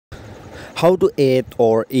How to add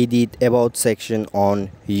or edit about section on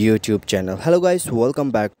YouTube channel. Hello guys, welcome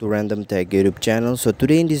back to Random Tech YouTube channel. So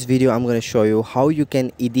today in this video I'm going to show you how you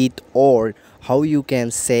can edit or how you can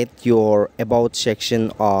set your about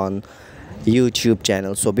section on YouTube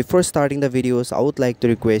channel. So before starting the videos, I would like to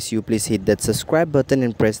request you please hit that subscribe button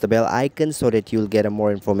and press the bell icon so that you'll get a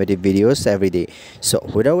more informative videos every day. So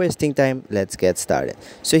without wasting time, let's get started.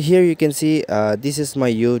 So here you can see this is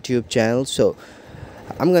my YouTube channel. So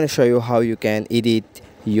I'm gonna show you how you can edit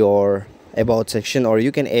your about section, or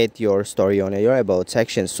you can add your story on your about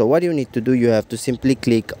section. So what you need to do, you have to simply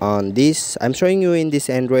click on this. I'm showing you in this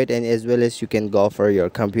Android, and as well as you can go for your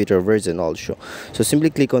computer version also. So simply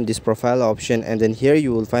click on this profile option, and then here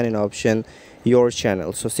you will find an option, your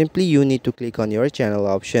channel. So simply you need to click on your channel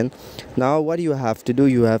option. Now what you have to do,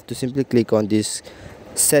 you have to simply click on this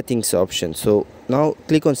settings option. So now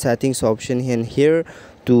click on settings option, and here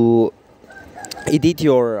to edit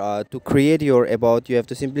your to create your about, you have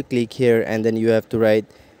to simply click here, and then you have to write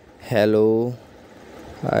hello,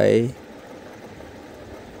 hi,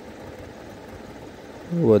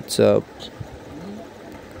 what's up,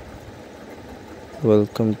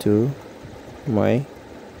 welcome to my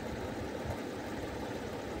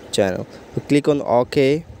channel. You click on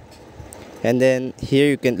OK, and then here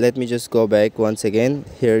you can, let me just go back once again.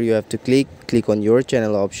 Here you have to click on your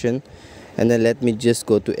channel option, and then let me just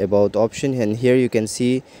go to about option, and here you can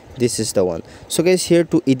see this is the one. So guys, here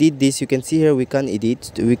to edit this, you can see here we can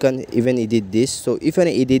even edit this. So if you want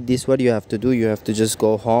to edit this, what you have to do, you have to just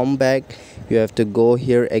go home back, you have to go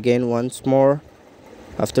here again once more.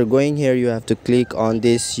 After going here, you have to click on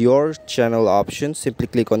this your channel option. Simply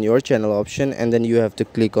click on your channel option, and then you have to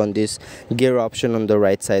click on this gear option on the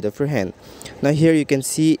right side of your hand. Now here you can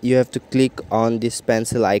see you have to click on this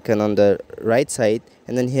pencil icon on the right side,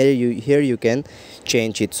 and then here you can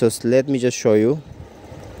change it. So let me just show you.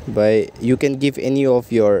 You can give any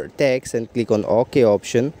of your text and click on OK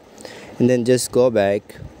option, and then just go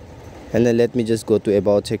back, and then let me just go to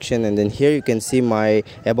about section, and then here you can see my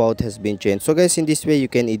about has been changed. So guys, in this way you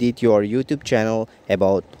can edit your YouTube channel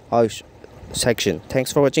about section.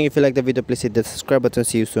 Thanks for watching. If you like the video, please hit the subscribe button.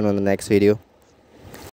 See you soon on the next video.